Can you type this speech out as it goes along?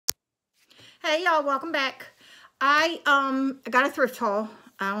Hey y'all, welcome back. I got a thrift haul.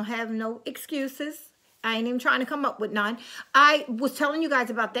 I don't have no excuses. I ain't even trying to come up with none. I was telling you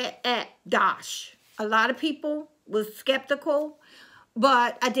guys about that at Dosh. A lot of people was skeptical,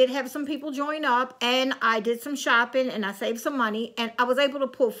 but I did have some people join up, and I did some shopping, and I saved some money, and I was able to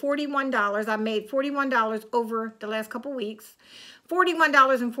pull $41. I made $41 over the last couple weeks.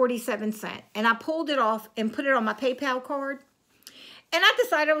 $41.47. And I pulled it off and put it on my PayPal card. And I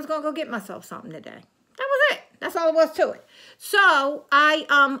decided I was going to go get myself something today. That was it. That's all it was to it. So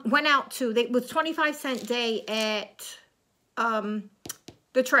I went out to, it was 25-cent day at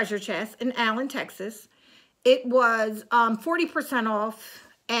the Treasure Chest in Allen, Texas. It was 40% off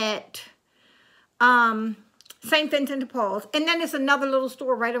at St. Vincent de Paul's. And then there's another little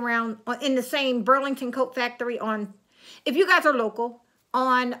store right around in the same Burlington Coat Factory on, if you guys are local,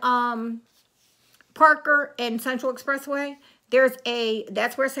 on Parker and Central Expressway.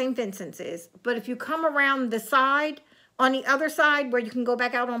 That's where St. Vincent's is. But if you come around the side, on the other side where you can go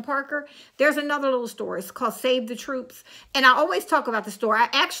back out on Parker, there's another little store. It's called Save the Troops. And I always talk about the store. I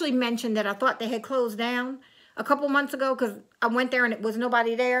actually mentioned that I thought they had closed down a couple months ago because I went there and it was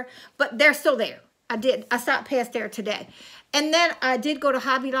nobody there. But they're still there. I stopped past there today. And then I did go to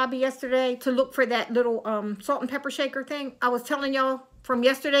Hobby Lobby yesterday to look for that little salt and pepper shaker thing I was telling y'all from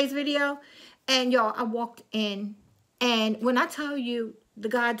yesterday's video. And y'all, I walked in. And when I tell you the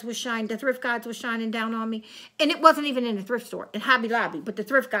thrift gods was shining down on me, and it wasn't even in the thrift store, in Hobby Lobby, but the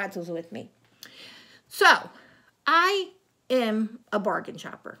thrift gods was with me. So, I am a bargain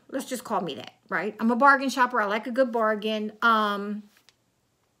shopper. Let's just call me that, right? I'm a bargain shopper. I like a good bargain. So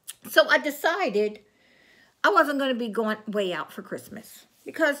I decided I wasn't going to be going way out for Christmas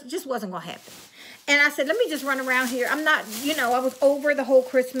because it just wasn't going to happen. And I said, let me just run around here. I'm not, I was over the whole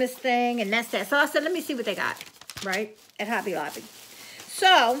Christmas thing, and that's that. So I said, let me see what they got. Right, at Hobby Lobby.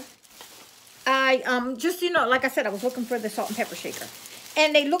 So, I, just, like I said, I was looking for the salt and pepper shaker.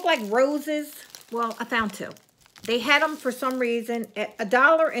 And they look like roses. Well, I found two. They had them for some reason at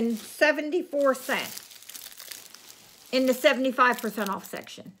 $1.74 in the 75% off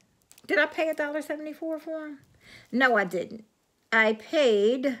section. Did I pay $1.74 for them? No, I didn't. I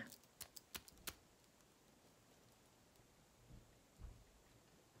paid...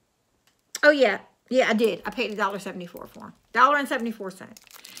 Oh, yeah. Yeah, I did. I paid $1.74 for them. $1.74.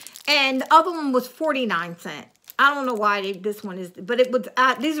 And the other one was 49¢. I don't know why this one is, but it was,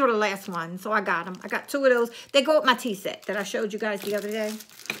 these were the last ones, so I got them. I got two of those. They go with my tea set that I showed you guys the other day.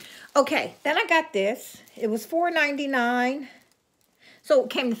 Okay, then I got this. It was $4.99. So it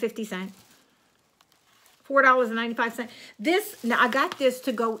came to 50 cents. $4.95. Now I got this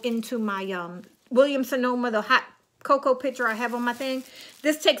to go into my Williams-Sonoma, the hot cocoa pitcher I have on my thing.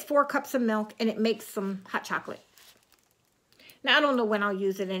 This takes 4 cups of milk and it makes some hot chocolate. Now, I don't know when I'll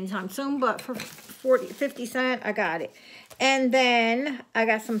use it anytime soon, but for 50 cents, I got it. And then I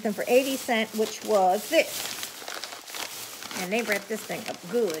got something for 80 cents, which was this. And they wrapped this thing up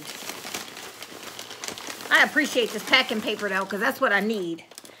good. I appreciate this packing paper, though, because that's what I need.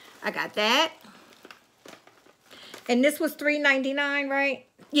 I got that. And this was $3.99, right?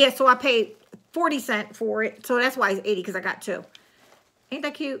 Yeah, so I paid 40 cents for it. So that's why it's 80, because I got two. Ain't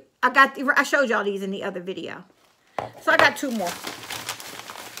that cute? I showed y'all these in the other video. So I got two more.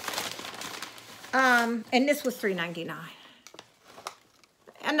 And this was $3.99.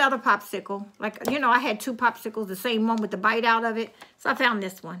 Another popsicle. Like, I had 2 popsicles, the same one with the bite out of it. So I found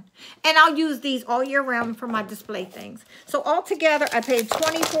this one. And I'll use these all year round for my display things. So altogether, I paid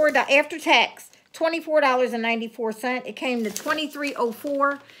 $24, after tax, $24.94. It came to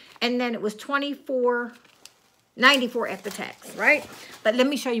 $23.04. And then it was $24.94 after tax, right? But let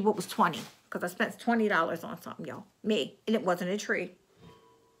me show you what was $20, because I spent $20 on something, y'all. Me. And it wasn't a tree.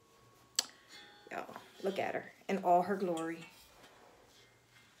 Y'all, look at her in all her glory.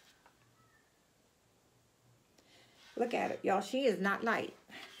 Look at it, y'all. She is not light.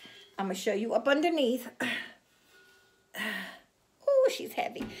 I'm going to show you up underneath. Oh, she's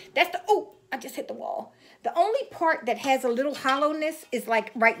heavy. That's the... Oh, I just hit the wall. The only part that has a little hollowness is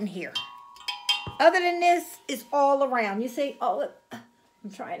like right in here. Other than this, it's all around. You see, I'm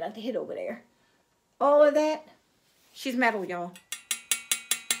trying not to hit over there. All of that, she's metal, y'all.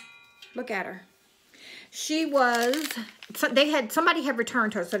 Look at her. Somebody had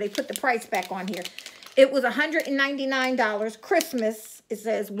returned her, so they put the price back on here. It was $199. Christmas, it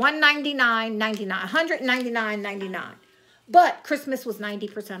says $199.99. $199.99. But Christmas was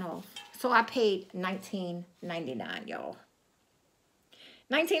 90% off. So I paid $19.99, y'all.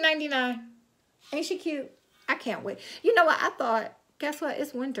 $19.99. Ain't she cute? I can't wait. You know what? I thought, guess what?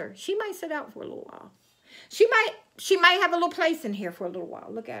 It's winter. She might sit out for a little while. She might have a little place in here for a little while.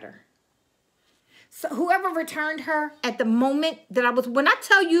 Look at her. So whoever returned her at the moment that when I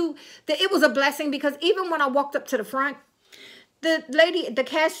tell you that it was a blessing, because even when I walked up to the front, the lady, the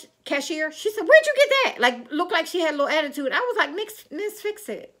cashier, she said, "Where'd you get that?" Like, looked like she had a little attitude. I was like, Miss, fix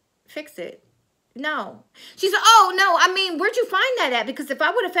it. Fix it. No. She said, "Oh, no, I mean, where'd you find that at? Because if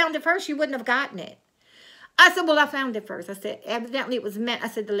I would have found it first, you wouldn't have gotten it." I said, "Well, I found it first." I said, "Evidently it was meant." I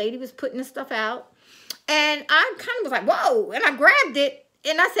said, "The lady was putting the stuff out." And I kind of was like, "Whoa." And I grabbed it.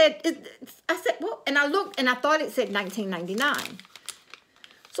 And I said, "Well," and I looked and I thought it said 1999.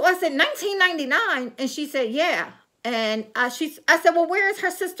 So I said, 1999. And she said, "Yeah." And I said, "Well, where is her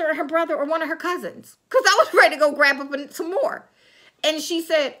sister or her brother or one of her cousins?" Because I was ready to go grab up some more. And she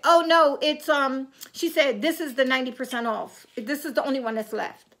said, "Oh, no, it's, she said, this is the 90% off. This is the only one that's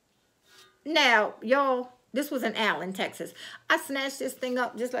left." Now, y'all, this was in Allen, Texas. I snatched this thing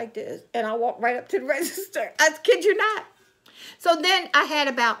up just like this. And I walked right up to the register. I kid you not. So then I had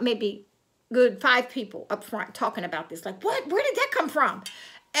about maybe good 5 people up front talking about this. Like, what? Where did that come from?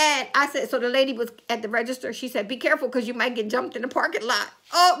 And I said, so the lady was at the register. She said, "Be careful because you might get jumped in the parking lot."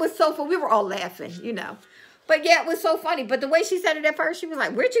 Oh, it was so funny. We were all laughing, you know. But yeah, it was so funny. But the way she said it at first, she was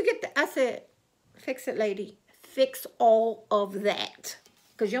like, "Where'd you get that?" I said, "Fix it, lady. Fix all of that.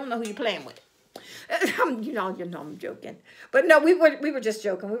 Because you don't know who you're playing with." You know I'm joking. But no, we were just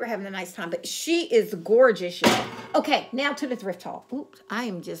joking. We were having a nice time. But she is gorgeous, y'all. Okay, now to the thrift haul. Oops, I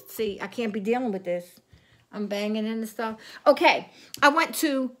am just, see, I can't be dealing with this. I'm banging into stuff. Okay, I went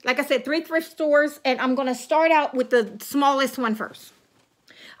to, like I said, 3 thrift stores. And I'm going to start out with the smallest one first.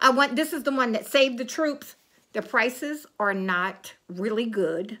 This is the one that saved the troops. The prices are not really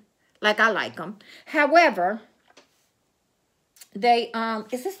good, like I like them. However, they,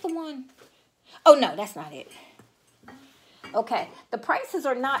 is this the one? Oh, no, that's not it. Okay, the prices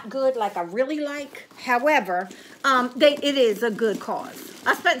are not good like I really like. However, it is a good cause.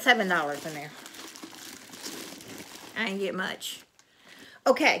 I spent $7 in there. I didn't get much.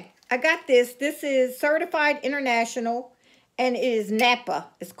 Okay, I got this. This is Certified International, and it is Napa,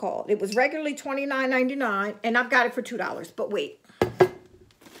 it's called. It was regularly $29.99, and I've got it for $2. But wait.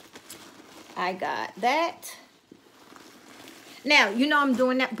 I got that. Now, you know I'm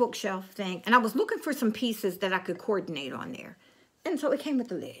doing that bookshelf thing, and I was looking for some pieces that I could coordinate on there. And so it came with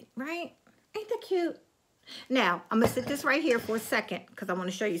the lid, right? Ain't that cute? Now, I'm going to sit this right here for a second because I want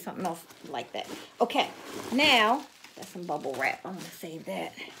to show you something else like that. Okay, now, that's some bubble wrap. I'm going to save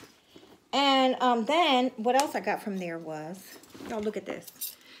that. And then, what else I got from there was, y'all look at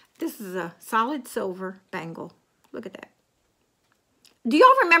this. This is a solid silver bangle. Look at that. Do y'all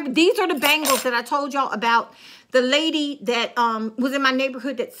remember? These are the bangles that I told y'all about. The lady that was in my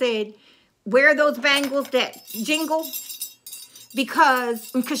neighborhood that said, "Wear those bangles that jingle,"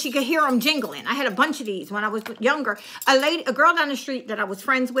 because she could hear them jingling. I had a bunch of these when I was younger. A girl down the street that I was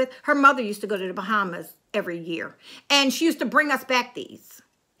friends with, her mother used to go to the Bahamas every year, and she used to bring us back these.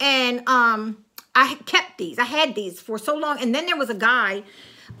 And I kept these. I had these for so long. And then there was a guy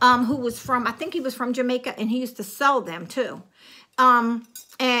who was from, I think he was from Jamaica, and he used to sell them too.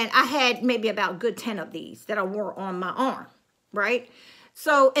 And I had maybe about good 10 of these that I wore on my arm, right?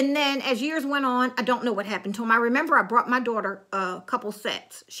 So, and then as years went on, I don't know what happened to them. I remember I brought my daughter a couple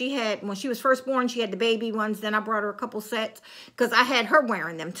sets. She had, when she was first born, she had the baby ones. Then I brought her a couple sets because I had her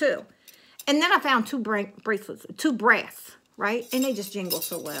wearing them too. And then I found 2 bracelets, 2 brass, right? And they just jingle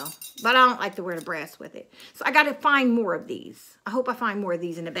so well. But I don't like to wear the brass with it. So I got to find more of these. I hope I find more of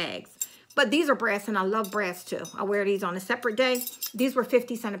these in the bags. But these are brass, and I love brass too. I wear these on a separate day. These were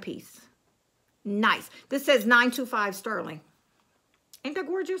 50 cents a piece. Nice. This says 925 sterling. Ain't that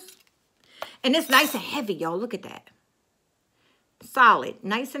gorgeous? And it's nice and heavy, y'all. Look at that. Solid,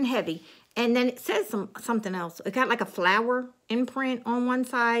 nice and heavy. And then it says something else. It got like a flower imprint on one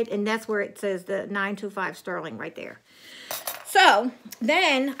side, and that's where it says the 925 sterling right there. So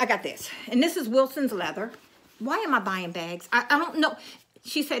then I got this, and this is Wilson's leather. Why am I buying bags? I don't know.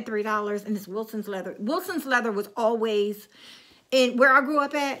 She said $3, and it's Wilson's leather. Wilson's leather was always, in where I grew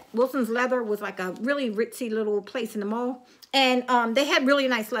up at, Wilson's leather was like a really ritzy little place in the mall. And they had really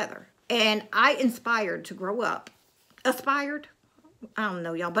nice leather. And I inspired to grow up. Aspired? I don't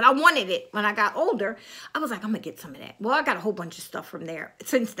know, y'all. But I wanted it when I got older. I was like, I'm going to get some of that. Well, I got a whole bunch of stuff from there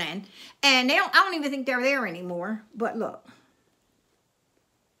since then. And I don't even think they're there anymore. But look.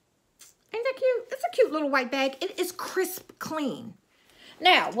 Ain't that cute? It's a cute little white bag. It is crisp clean.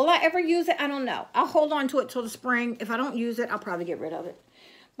 Now, will I ever use it? I don't know. I'll hold on to it till the spring. If I don't use it, I'll probably get rid of it.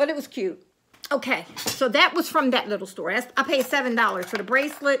 But it was cute. Okay, so that was from that little store. I paid $7 for the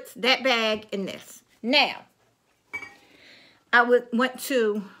bracelets, that bag, and this. Now, I went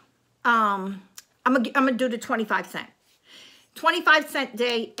to, I'm gonna do the 25 cent. 25 cent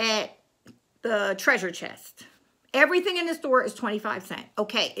day at the treasure chest. Everything in the store is 25 cents.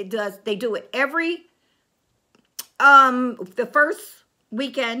 Okay, it does. They do it every, the first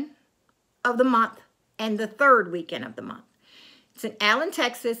weekend of the month and the third weekend of the month. It's in Allen,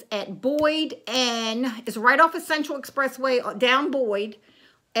 Texas at Boyd, and it's right off of Central Expressway down Boyd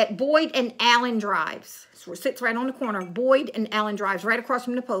at Boyd and Allen Drives. So it sits right on the corner of Boyd and Allen Drives, right across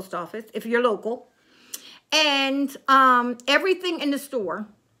from the post office, if you're local. And everything in the store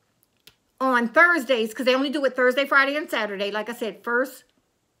on Thursdays, because they only do it Thursday, Friday, and Saturday. Like I said, first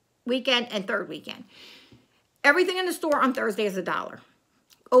weekend and third weekend. Everything in the store on Thursday is $1.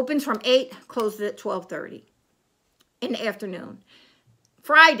 Opens from 8, closes at 12:30 in the afternoon.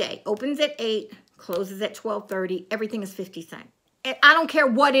 Friday opens at 8, closes at 12:30. Everything is 50 cents. And I don't care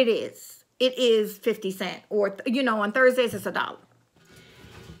what it is. It is 50 cents. Or, you know, on Thursdays it's $1.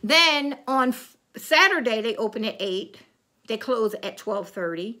 Then on Saturday they open at 8. They close at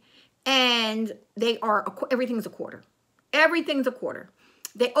 12:30. And they are, everything's a quarter. Everything's a quarter.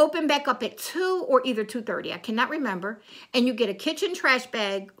 They open back up at 2 or either 2:30. I cannot remember. And you get a kitchen trash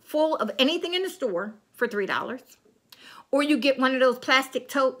bag full of anything in the store for $3. Or you get one of those plastic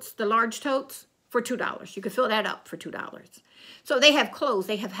totes, the large totes, for $2. You can fill that up for $2. So they have clothes,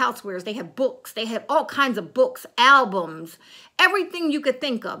 they have housewares, they have books, they have all kinds of books, albums, everything you could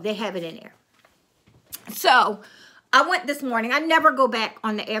think of, they have it in there. So I went this morning. I never go back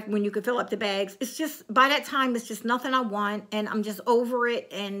on the app when you can fill up the bags. It's just, by that time, it's just nothing I want, and I'm just over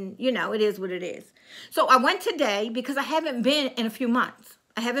it, and, you know, it is what it is. So I went today because I haven't been in a few months.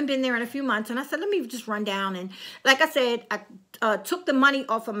 I haven't been there in a few months, and I said, let me just run down. And like I said, I took the money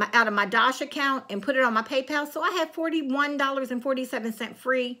off of out of my Dash account and put it on my PayPal, so I had $41.47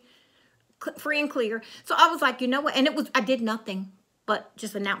 free and clear. So I was like, you know what? And I did nothing but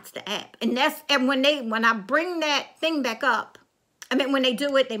just announce the app. And when I bring that thing back up, I mean, when they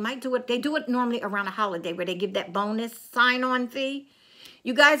do it, they might do it. They do it normally around a holiday where they give that bonus sign-on fee.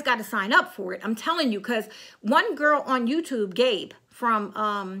 You guys got to sign up for it. I'm telling you, because one girl on YouTube, Gabe,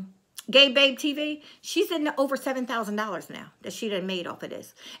 from Gabe Babe TV, she's in over $7,000 now that she done made off of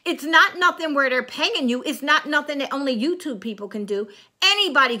this. It's not nothing where they're paying you. It's not nothing that only YouTube people can do.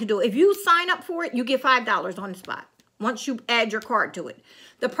 Anybody can do it. If you sign up for it, you get $5 on the spot once you add your card to it.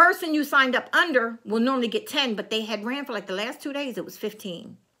 The person you signed up under will normally get 10, but they had ran for like the last 2 days, it was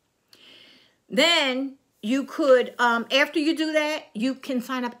 15. Then you could, after you do that, you can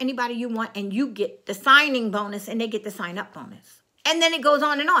sign up anybody you want, and you get the signing bonus, and they get the sign up bonus. And then it goes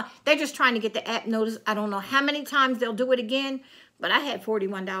on and on. They're just trying to get the app notice. I don't know how many times they'll do it again, but I had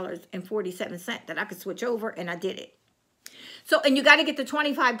 $41.47 that I could switch over, and I did it. So, and you got to get the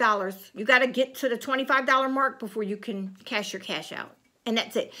 $25. You got to get to the $25 mark before you can cash your cash out. And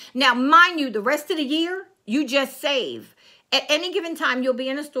that's it. Now, mind you, the rest of the year, you just save. At any given time, you'll be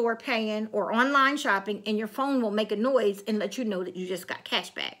in a store paying or online shopping, and your phone will make a noise and let you know that you just got cash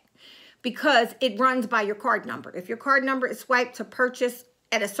back, because it runs by your card number. If your card number is swiped to purchase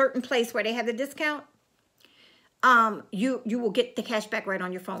at a certain place where they have the discount, you will get the cash back right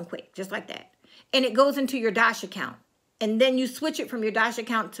on your phone quick, just like that. And it goes into your Dash account. And then you switch it from your Dash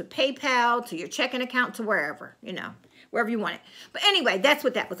account to PayPal, to your checking account, to wherever, you know, wherever you want it. But anyway, that's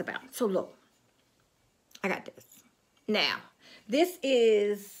what that was about. So look, I got this. Now, this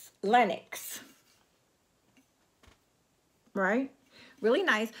is Lennox, right? Really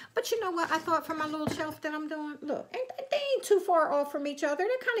nice. But you know what I thought for my little shelf that I'm doing? Look, they ain't too far off from each other. They're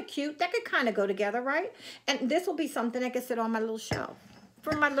kind of cute. They could kind of go together, right? And this will be something that can sit on my little shelf.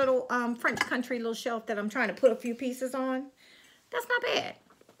 For my little French country little shelf that I'm trying to put a few pieces on. That's not bad.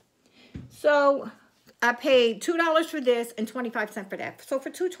 So I paid $2 for this and 25 cents for that. So for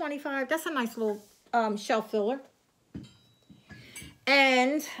 $2.25, that's a nice little shelf filler.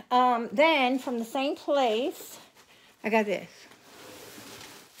 And then from the same place, I got this.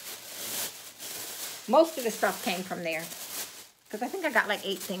 Most of the stuff came from there, because I think I got like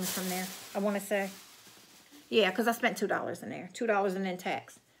 8 things from there, I want to say. Yeah, because I spent $2 in there. $2 and then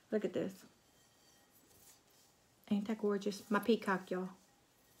tax. Look at this. Ain't that gorgeous? My peacock, y'all.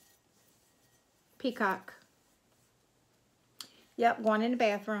 Peacock. Yep, going in the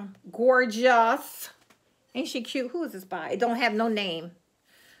bathroom. Gorgeous. Ain't she cute? Who is this by? It don't have no name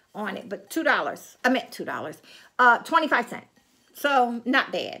on it, but $2. I meant $2. 25 cents. So,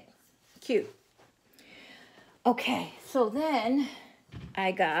 not bad. Cute. Okay, so then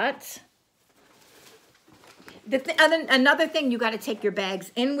I got another thing. You got to take your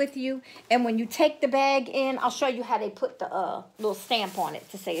bags in with you, and when you take the bag in, I'll show you how they put the little stamp on it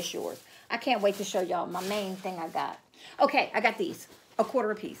to say it's yours. I can't wait to show y'all my main thing I got. Okay, I got these,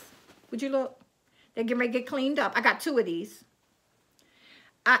 $1/4 a piece. Would you look? They're getting ready to get cleaned up. I got 2 of these.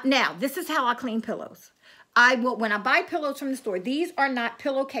 Now, this is how I clean pillows. I will, when I buy pillows from the store, these are not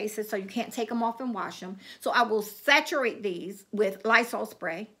pillowcases, so you can't take them off and wash them. So I will saturate these with Lysol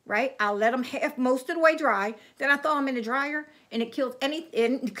spray, right? I'll let them have most of the way dry. Then I throw them in the dryer, and it kills and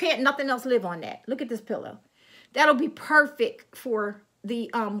you can't, nothing else live on that. Look at this pillow. That'll be perfect for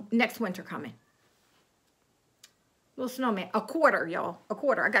the next winter coming. Little snowman. A quarter, y'all. A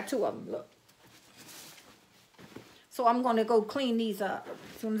quarter. I got 2 of them. Look. So I'm going to go clean these up.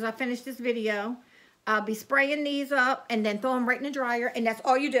 As soon as I finish this video, I'll be spraying these up and then throw them right in the dryer. And that's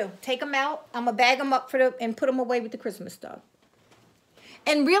all you do. Take them out. I'm going to bag them up and put them away with the Christmas stuff.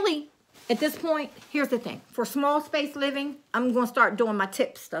 And really, at this point, here's the thing. For small space living, I'm going to start doing my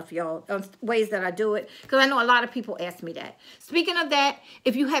tip stuff, y'all. Ways that I do it. Because I know a lot of people ask me that. Speaking of that,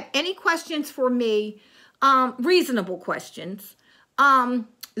 if you have any questions for me, reasonable questions,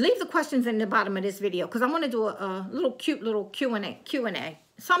 leave the questions in the bottom of this video, because I want to do a little cute little Q&A.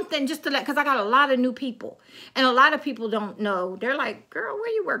 Something just to let, because I got a lot of new people. And a lot of people don't know. They're like, girl, where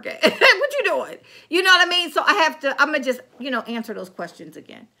you work at? What you doing? You know what I mean? So I'm going to just, answer those questions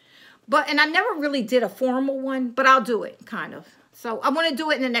again. And I never really did a formal one, but I'll do it, kind of. So I want to do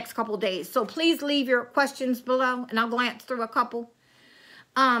it in the next couple of days. So please leave your questions below, and I'll glance through a couple.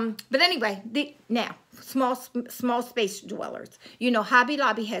 But anyway, now, small space dwellers. Hobby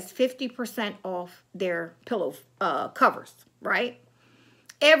Lobby has 50% off their pillow covers, right?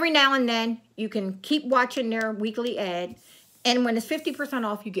 Every now and then, you can keep watching their weekly ad. And when it's 50%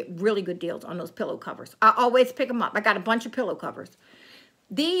 off, you get really good deals on those pillow covers. I always pick them up. I got a bunch of pillow covers.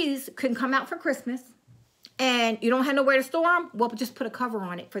 These can come out for Christmas. And you don't have nowhere to store them, well, just put a cover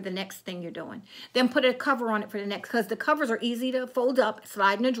on it for the next thing you're doing. Then put a cover on it for the next, because the covers are easy to fold up,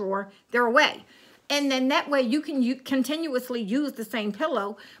 slide in a drawer, they're away. And then that way you can continuously use the same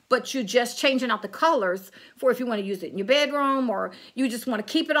pillow, but you're just changing out the colors for if you want to use it in your bedroom, or you just want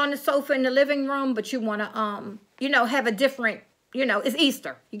to keep it on the sofa in the living room, but you want to, have a different, it's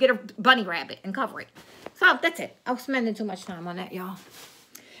Easter. You get a bunny rabbit and cover it. So that's it. I'm spending too much time on that, y'all.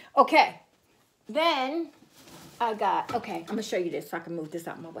 Okay. Then okay, I'm going to show you this so I can move this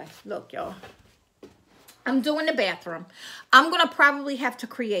out of my way. Look, y'all. I'm doing the bathroom. I'm going to probably have to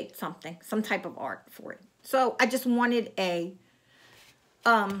create something, some type of art for it. So I just wanted a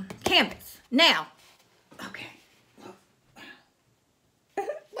canvas. Now, okay.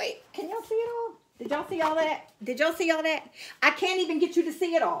 Wait, can y'all see it all? Did y'all see all that? Did y'all see all that? I can't even get you to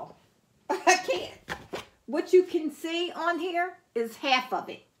see it all. I can't. What you can see on here is half of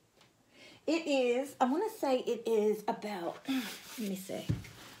it. It is, I want to say it is about, let me see,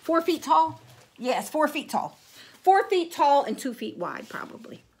 4 feet tall? Yes, 4 feet tall. 4 feet tall and 2 feet wide,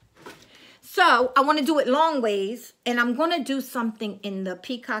 probably. So I want to do it long ways, and I'm going to do something in the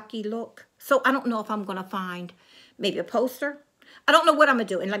peacocky look. So I don't know if I'm going to find maybe a poster. I don't know what I'm going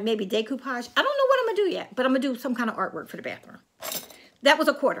to do, and like maybe decoupage. I don't know what I'm going to do yet, but I'm going to do some kind of artwork for the bathroom. That was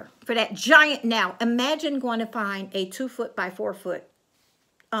a quarter for that giant. Now, imagine going to find a 2 foot by 4 foot,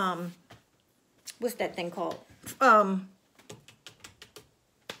 what's that thing called? What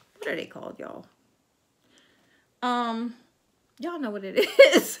are they called, y'all? Y'all know what it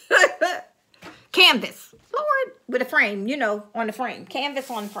is. Canvas. Lord, with a frame, on the frame. Canvas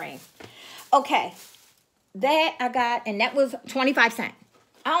on frame. Okay. That I got, and that was 25 cents.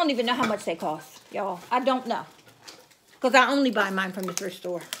 I don't even know how much they cost, y'all. I don't know. Because I only buy mine from the thrift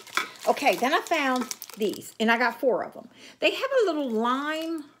store. Okay, then I found these, and I got 4 of them. They have a little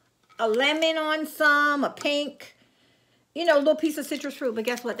lime, a lemon on some, a pink, a little piece of citrus fruit, but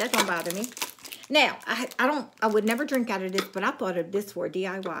guess what? That don't bother me. Now, I would never drink out of this, but I thought of this for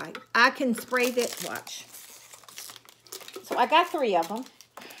DIY. I can spray this, watch. So I got 3 of them.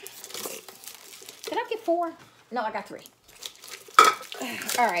 Wait, did I get 4? No, I got 3.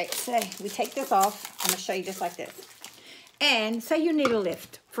 All right, so we take this off. I'm gonna show you just like this. And say you need a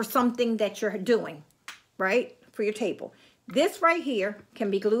lift for something that you're doing, right? For your table. This right here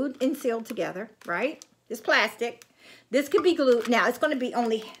can be glued and sealed together, right? This plastic. This could be glued. Now, it's going to be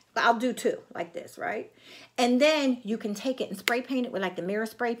only, I'll do 2 like this, right? And then you can take it and spray paint it with like the mirror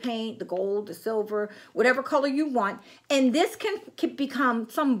spray paint, the gold, the silver, whatever color you want. And this can become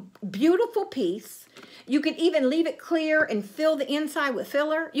some beautiful piece. You could even leave it clear and fill the inside with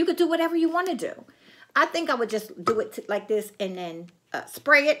filler. You could do whatever you want to do. I think I would just do it like this and then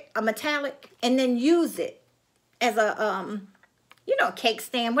spray it, a metallic, and then use it as a, a cake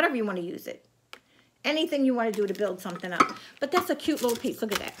stand, whatever you want to use it. Anything you want to do to build something up. But that's a cute little piece.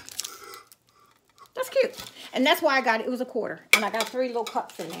 Look at that. That's cute. And that's why I got it. It was a quarter. And I got 3 little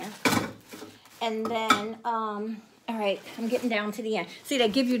cups in there. And then, all right, I'm getting down to the end. See, they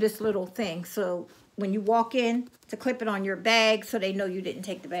give you this little thing. So when you walk in to clip it on your bag so they know you didn't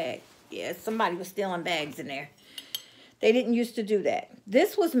take the bag. Yeah, somebody was stealing bags in there. They didn't used to do that.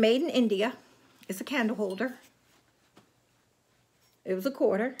 This was made in India. It's a candle holder. It was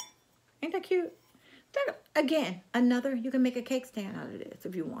 $1/4. Ain't that cute? Again, another, you can make a cake stand out of this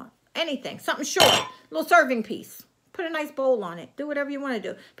if you want. Anything, something short, little serving piece. Put a nice bowl on it. Do whatever you want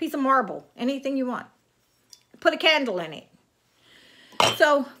to do. Piece of marble, anything you want. Put a candle in it.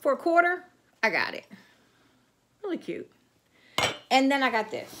 So for $1/4, I got it. Really cute. And then I got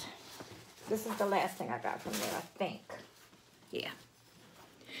this. This is the last thing I got from there, I think. Yeah.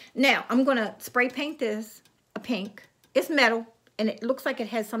 Now, I'm going to spray paint this a pink. It's metal, and it looks like it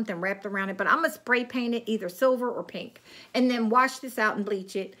has something wrapped around it, but I'm going to spray paint it either silver or pink, and then wash this out and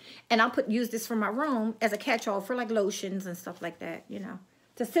bleach it, and I'll use this for my room as a catch-all for, like, lotions and stuff like that, you know,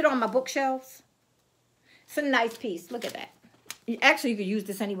 to sit on my bookshelves. It's a nice piece. Look at that. Actually, you could use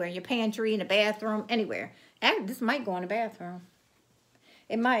this anywhere, in your pantry, in the bathroom, anywhere. And this might go in the bathroom.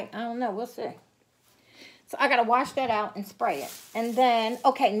 It might. I don't know. We'll see. So I got to wash that out and spray it. And then,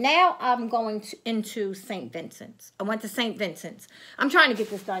 okay, now I'm going into St. Vincent's. I went to St. Vincent's. I'm trying to get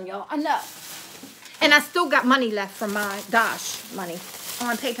this done, y'all. I know. And I still got money left from my Dosh money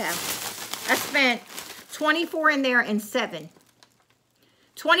on PayPal. I spent 24 in there and 7.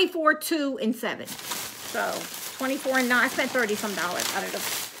 24, 2, and 7. So 24 and 9. I spent $30-some out of them.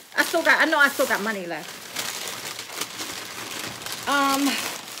 I know I still got money left.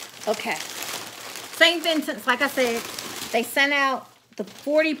 Okay. St. Vincent's, like I said, they sent out the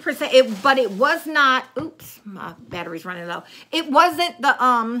 40%, but it was not, oops, my battery's running low. It wasn't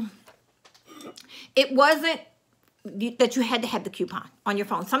that you had to have the coupon on your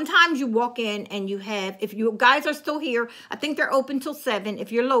phone. Sometimes you walk in and you have, if you guys are still here, I think they're open till 7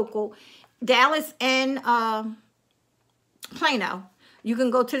 if you're local. Dallas and Plano, you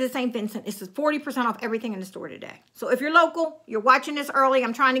can go to the St. Vincent. It's 40% off everything in the store today. So if you're local, you're watching this early,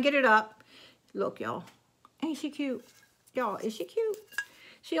 I'm trying to get it up. Look, y'all. Ain't she cute? Y'all, is she cute?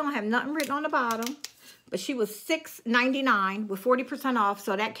 She don't have nothing written on the bottom. But she was $6.99 with 40% off.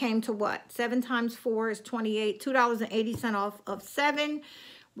 So that came to what? 7 times 4 is 28. $2.80 off of 7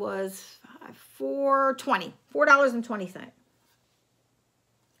 was $4.20. $4.20.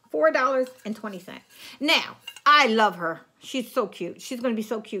 $4.20. Now, I love her. She's so cute. She's going to be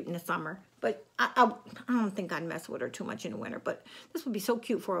so cute in the summer. But I don't think I'd mess with her too much in the winter. But this would be so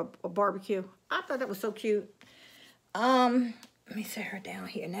cute for a barbecue. I thought that was so cute. Let me set her down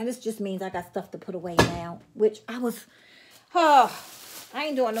here. Now, this just means I got stuff to put away now. Which I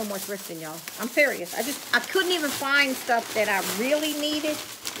ain't doing no more thrifting, y'all. I'm serious. I couldn't even find stuff that I really needed.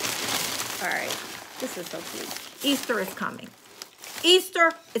 All right. This is so cute. Easter is coming.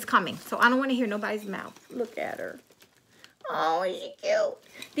 Easter is coming. So I don't want to hear nobody's mouth. Look at her. Oh, is she cute?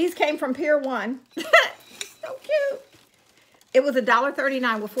 These came from Pier 1. So cute. It was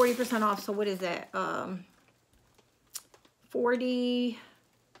 $1.39 with 40% off. So what is that? 40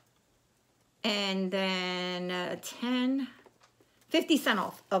 and then 10, 50 cents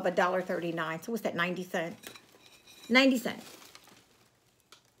off of $1.39. So what's that? 90 cents. 90 cents.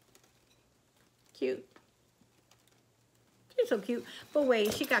 Cute. She's so cute. But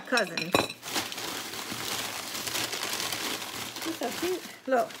wait, she got cousins. She's so cute.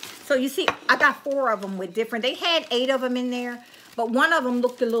 Look. So you see, I got 4 of them with different. They had 8 of them in there, but one of them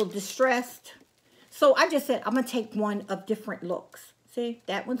looked a little distressed. So I just said, I'm going to take one of different looks. See,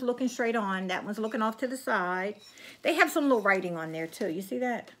 that one's looking straight on. That one's looking off to the side. They have some little writing on there too. You see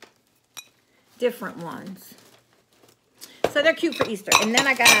that? Different ones. So they're cute for Easter. And then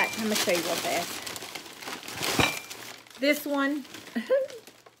I got, I'm going to show you real fast. This one.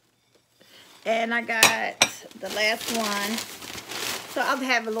 And I got the last one. So I'll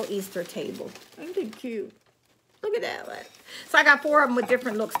have a little Easter table. Ain't it cute? Look at that one. So I got 4 of them with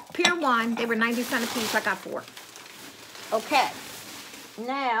different looks. Pier 1, they were 90 cents a piece. I got 4. Okay.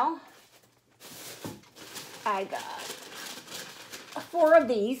 Now, I got 4 of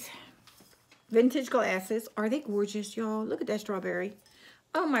these vintage glasses. Are they gorgeous, y'all? Look at that strawberry.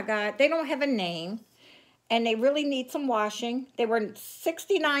 Oh, my God. They don't have a name. And they really need some washing. They were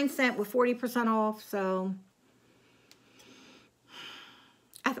 69 cents with 40% off. So,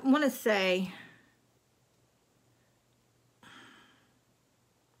 I want to say,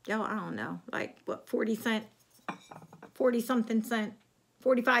 y'all, I don't know, like, what, 40 cent, 40-something cent,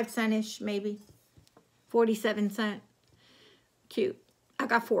 45 cent-ish, maybe, 47 cent. Cute. I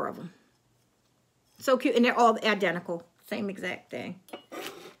got 4 of them. So cute, and they're all identical, same exact thing.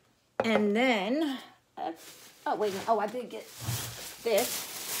 And then, oh, wait a minute. Oh, I did get this.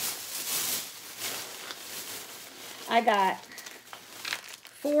 I got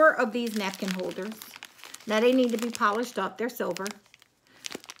 4 of these napkin holders. Now, they need to be polished up. They're silver.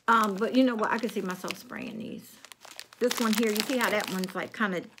 But you know what? I can see myself spraying these. This one here, you see how that one's like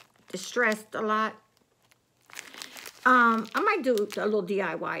kind of distressed a lot? I might do a little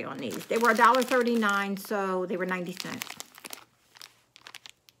DIY on these. They were $1.39, so they were 90 cents.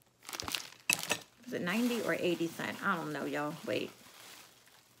 Was it 90 or 80 cents? I don't know, y'all. Wait.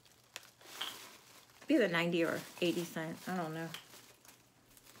 Either 90 or 80 cents. I don't know.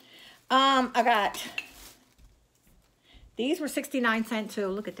 I got... These were 69 cents too.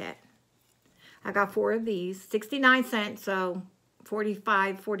 Look at that. I got 4 of these. 69 cents, so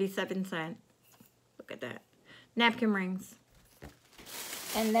 45, 47 cents. Look at that. Napkin rings.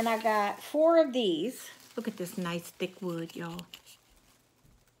 And then I got 4 of these. Look at this nice thick wood, y'all.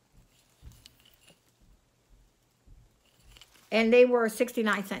 And they were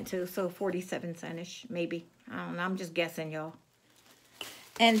 69 cents too, so 47 cents-ish, maybe. I don't know. I'm just guessing, y'all.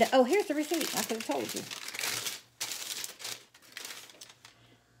 And, oh, here's the receipt. I could have told you.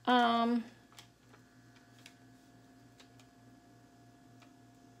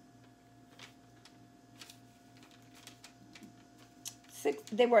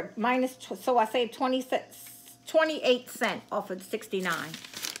 They were minus, so I saved 28 cents off of 69.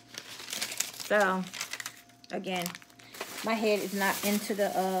 So, again, my head is not into the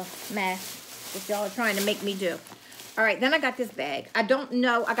math that y'all are trying to make me do. All right, then I got this bag. I don't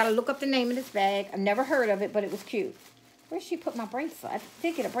know. I got to look up the name of this bag. I've never heard of it, but it was cute. Where'd she put my bracelet? I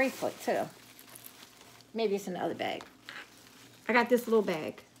did get a bracelet, too. Maybe it's in the other bag. I got this little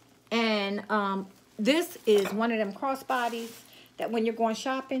bag. And this is one of them crossbodies that when you're going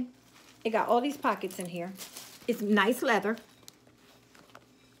shopping, it got all these pockets in here. It's nice leather.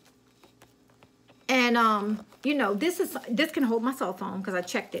 And, you know, this can hold my cell phone because I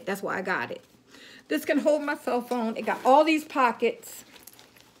checked it. That's why I got it. This can hold my cell phone. It got all these pockets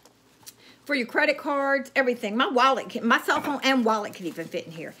for your credit cards, everything. My wallet, my cell phone and wallet can even fit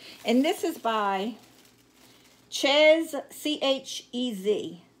in here. And this is by Chez,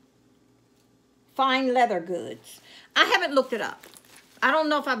 C-H-E-Z. Fine Leather Goods. I haven't looked it up. I don't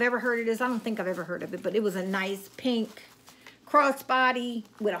know if I've ever heard of this. I don't think I've ever heard of it, but it was a nice pink crossbody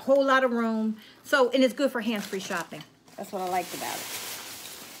with a whole lot of room. So, and it's good for hands-free shopping. That's what I liked about it.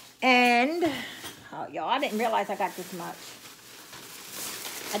 And, oh, y'all, I didn't realize I got this much.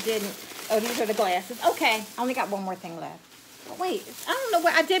 I didn't. Oh, these are the glasses. Okay, I only got one more thing left. But wait, I don't know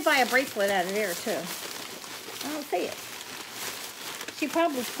where. I did buy a bracelet out of there, too. I don't see it. She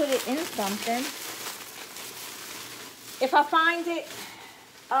probably put it in something. If I find it,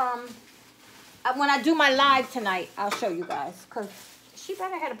 when I do my live tonight, I'll show you guys. Because she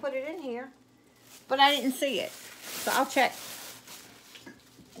better had to put it in here. But I didn't see it. So I'll check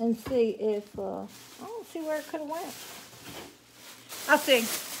and see if, I don't see where it could have went. I'll see.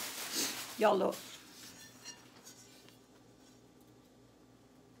 Y'all look.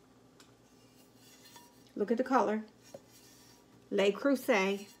 Look at the color. Le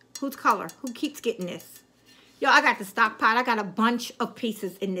Creuset. Whose color? Who keeps getting this? Yo, I got the stock pot. I got a bunch of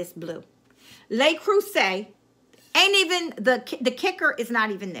pieces in this blue. Le Creuset. Ain't even, the kicker is not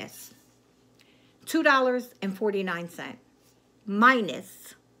even this. $2.49.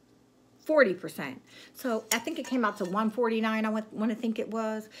 Minus 40%. So I think it came out to $149. I want to think it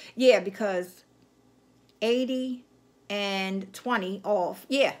was. Yeah, because 80 and 20 off.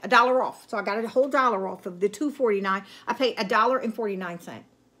 Yeah, $1 off. So I got a whole dollar off of the $2.49. I paid $1.49.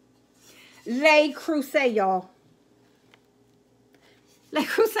 Le Creuset, y'all. Le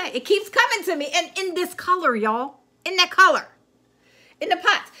Creuset. It keeps coming to me. And in this color, y'all. In that color. In the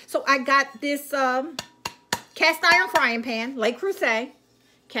pots. So I got this cast iron frying pan. Le Creuset.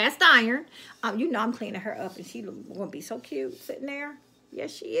 Cast iron. You know I'm cleaning her up. And she's going to be so cute sitting there.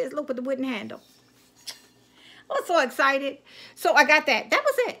 Yes, she is. Look with the wooden handle. I'm so excited. So I got that. That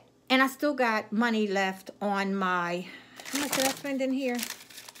was it. And I still got money left on my... How much did I spend in here?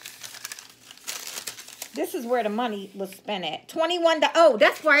 This is where the money was spent at. $21. Oh,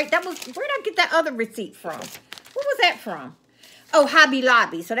 that's right. That was... Where did I get that other receipt from? Where was that from? Oh, Hobby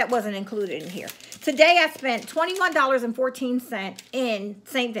Lobby. So that wasn't included in here. Today I spent $21.14 in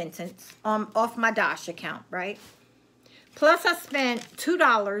St. Vincent's off my Dosh account, right? Plus I spent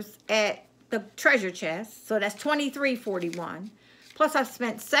 $2 at the treasure chest. So that's $23.41. Plus I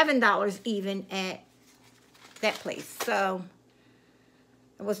spent $7 even at that place. So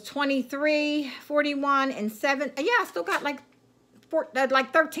it was $23.41 and $7. Yeah, I still got like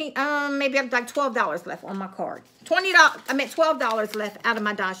 13, maybe I'm like $12 left on my card. $12 left out of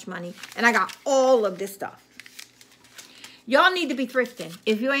my Dosh money, and I got all of this stuff. Y'all need to be thrifting.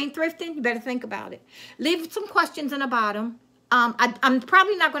 If you ain't thrifting, you better think about it. Leave some questions in the bottom. I'm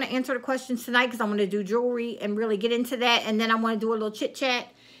probably not going to answer the questions tonight because I'm going to do jewelry and really get into that. And then I want to do a little chit chat.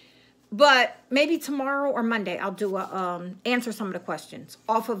 But maybe tomorrow or Monday, I'll do a answer some of the questions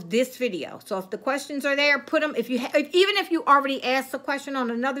off of this video. So if the questions are there, put them. Even if you already asked a question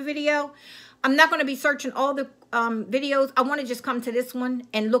on another video, I'm not going to be searching all the videos. I want to just come to this one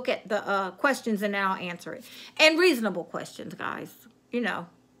and look at the questions, and then I'll answer it. And reasonable questions, guys. You know.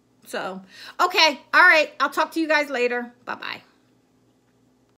 So, okay. All right. I'll talk to you guys later. Bye-bye.